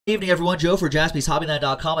Good evening, everyone. Joe for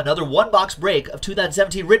JaspysHobbyland.com. Another one-box break of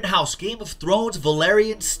 2017 Rittenhouse Game of Thrones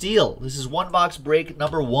VALYRIAN Steel. This is one-box break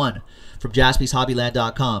number 1 from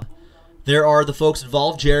JaspysHobbyland.com. There are the folks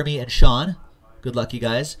involved, Jeremy and Sean. Good luck, you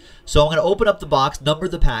guys. So I'm going to open up the box, number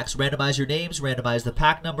the packs, randomize your names, randomize the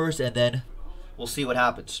pack numbers, and then we'll see what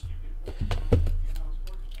happens.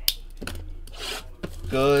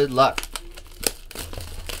 Good luck.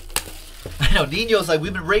 I know, Nino's like,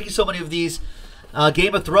 we've been breaking so many of these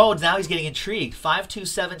Game of Thrones, now he's getting intrigued.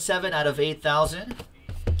 5277 out of 8,000.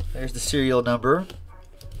 There's the serial number.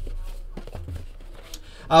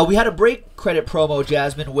 We had a break credit promo,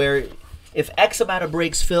 Jasmine, where if X amount of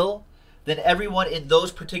breaks fill, then everyone in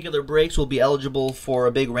those particular breaks will be eligible for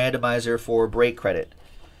a big randomizer for break credit.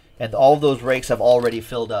 And all of those breaks have already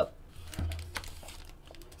filled up.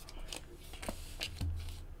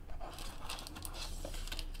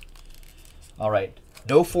 All right.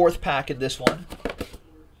 No fourth pack in this one.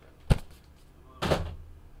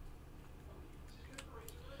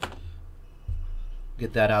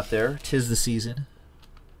 Get that out there. 'Tis the season.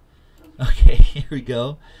 Okay, here we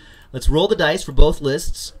go. Let's roll the dice for both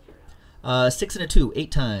lists. 6 and a 2,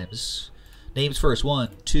 8 times. Names first. 1,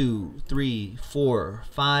 2, 3, 4,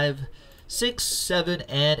 5, 6, 7,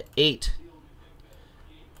 and 8.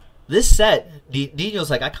 This set, Nino's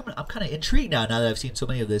like, I'm kind of intrigued now that I've seen so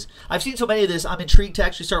many of this. I've seen so many of this, I'm intrigued to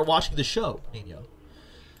actually start watching the show, Nino.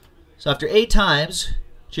 So after 8 times,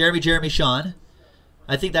 Jeremy, Sean.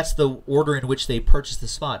 I think that's the order in which they purchased the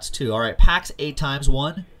spots, too. All right, packs 8 times.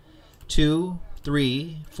 1, 2,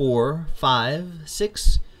 3, 4, 5,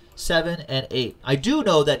 6, 7, and 8. I do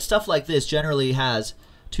know that stuff like this generally has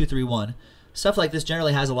 2, 3, 1. Stuff like this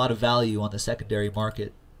generally has a lot of value on the secondary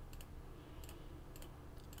market.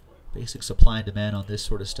 Basic supply and demand on this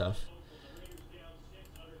sort of stuff.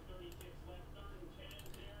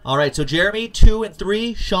 All right, so Jeremy, 2 and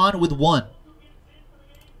 3. Sean with 1.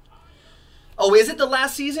 Oh, is it the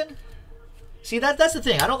last season? See, that's the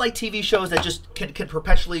thing. I don't like TV shows that just can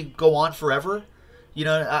perpetually go on forever. You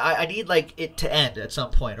know, I need like it to end at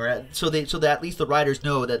some point, right? So that at least the writers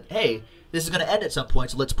know that, hey, this is going to end at some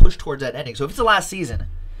point, so let's push towards that ending. So if it's the last season,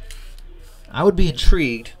 I would be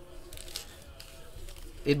intrigued.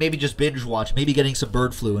 It maybe just binge watch, maybe getting some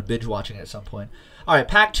bird flu and binge watching at some point. All right,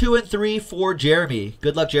 pack 2 and 3 for Jeremy.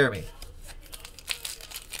 Good luck, Jeremy.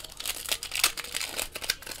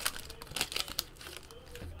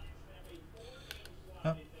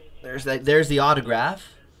 Oh, there's the autograph.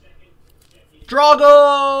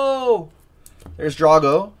 Drago! There's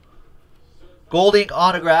Drago. Gold ink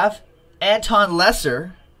autograph. Anton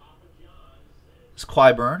Lesser. It's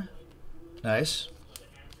Qyburn. Nice.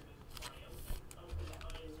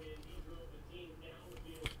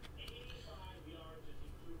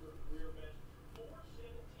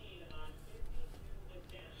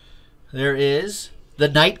 There is the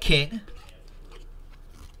Night King.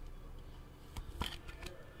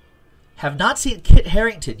 Have not seen Kit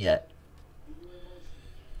Harington yet.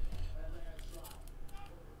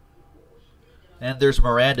 And there's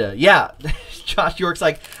Miranda. Yeah, Josh York's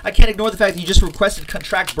like, I can't ignore the fact that you just requested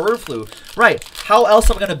contract bird flu. Right. How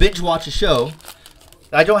else am I going to binge watch a show?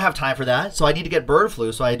 I don't have time for that, so I need to get bird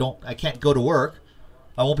flu, so I can't go to work.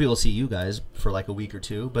 I won't be able to see you guys for like a week or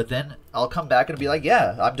 2, but then I'll come back and be like,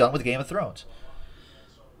 yeah, I'm done with Game of Thrones.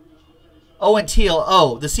 Oh, and Teal.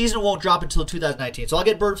 Oh, the season won't drop until 2019, so I'll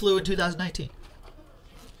get bird flu in 2019.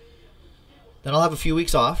 Then I'll have a few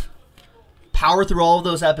weeks off. Power through all of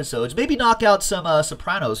those episodes. Maybe knock out some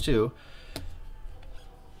Sopranos, too.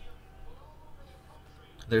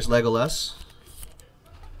 There's Legolas.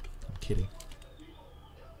 I'm kidding.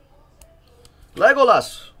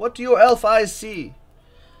 Legolas, what do your elf eyes see?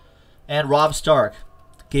 And Robb Stark.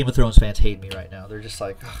 Game of Thrones fans hate me right now. They're just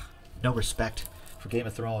like, ugh, no respect for Game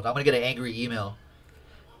of Thrones. I'm going to get an angry email.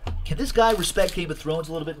 Can this guy respect Game of Thrones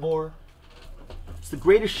a little bit more? It's the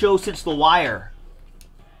greatest show since The Wire.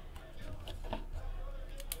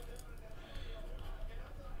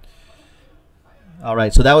 All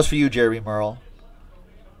right, so that was for you, Jerry Merle.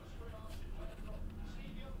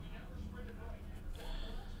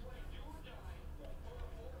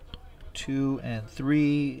 Two and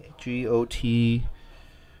 3, GOT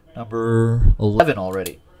number 11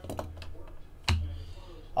 already.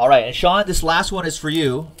 All right, and Sean, this last one is for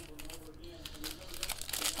you.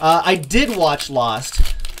 I did watch Lost.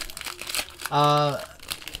 I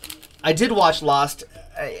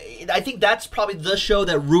think that's probably the show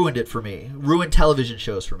that ruined it for me. Ruined television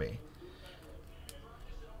shows for me.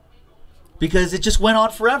 Because it just went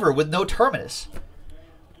on forever with no terminus.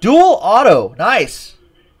 Dual auto. Nice.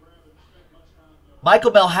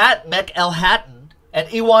 Michael Melhatton and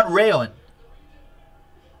Iwan Rayon.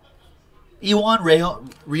 Ewan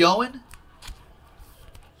Rioan?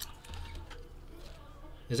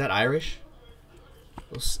 Is that Irish?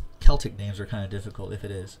 Those Celtic names are kind of difficult if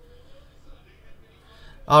it is.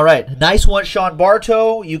 All right. Nice one, Sean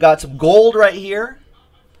Bartow. You got some gold right here.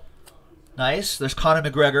 Nice. There's Conor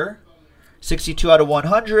McGregor. 62 out of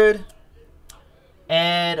 100.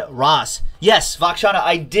 And Ross. Yes, Vakshana,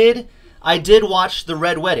 I did watch The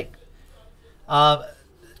Red Wedding.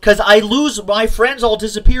 Because I lose, my friends all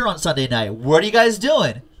disappear on Sunday night. What are you guys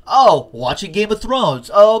doing? Oh, watching Game of Thrones.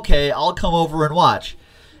 Oh, okay, I'll come over and watch.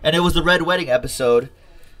 And it was the Red Wedding episode.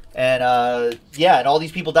 And yeah, and all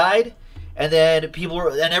these people died. And then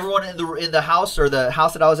everyone in the house, or the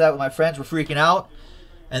house that I was at with my friends, were freaking out.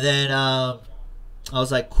 And then I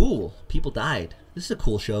was like, cool, people died. This is a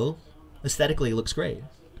cool show. Aesthetically, it looks great.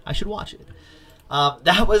 I should watch it.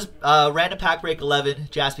 That was Random Pack Break 11,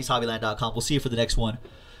 JaspysHobbyland.com. We'll see you for the next one.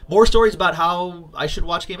 More stories about how I should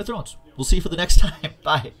watch Game of Thrones. We'll see you for the next time.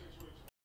 Bye.